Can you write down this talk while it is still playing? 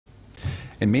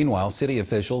And meanwhile, city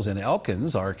officials in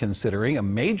Elkins are considering a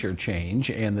major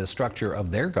change in the structure of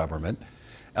their government.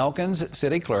 Elkins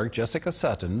City Clerk Jessica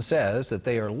Sutton says that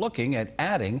they are looking at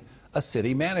adding a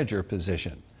city manager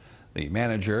position. The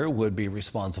manager would be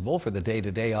responsible for the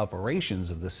day-to-day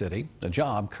operations of the city, a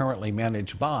job currently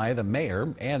managed by the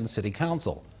mayor and city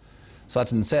council.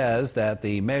 Sutton says that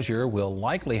the measure will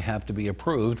likely have to be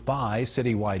approved by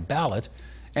citywide ballot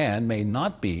and may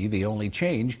not be the only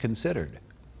change considered.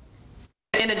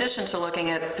 In addition to looking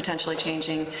at potentially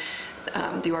changing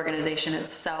the organization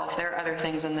itself, there are other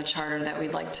things in the charter that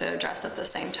we'd like to address at the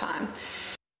same time.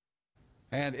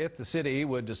 And if the city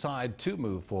would decide to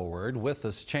move forward with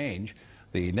this change,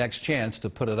 the next chance to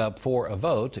put it up for a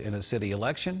vote in a city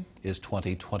election is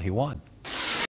 2021.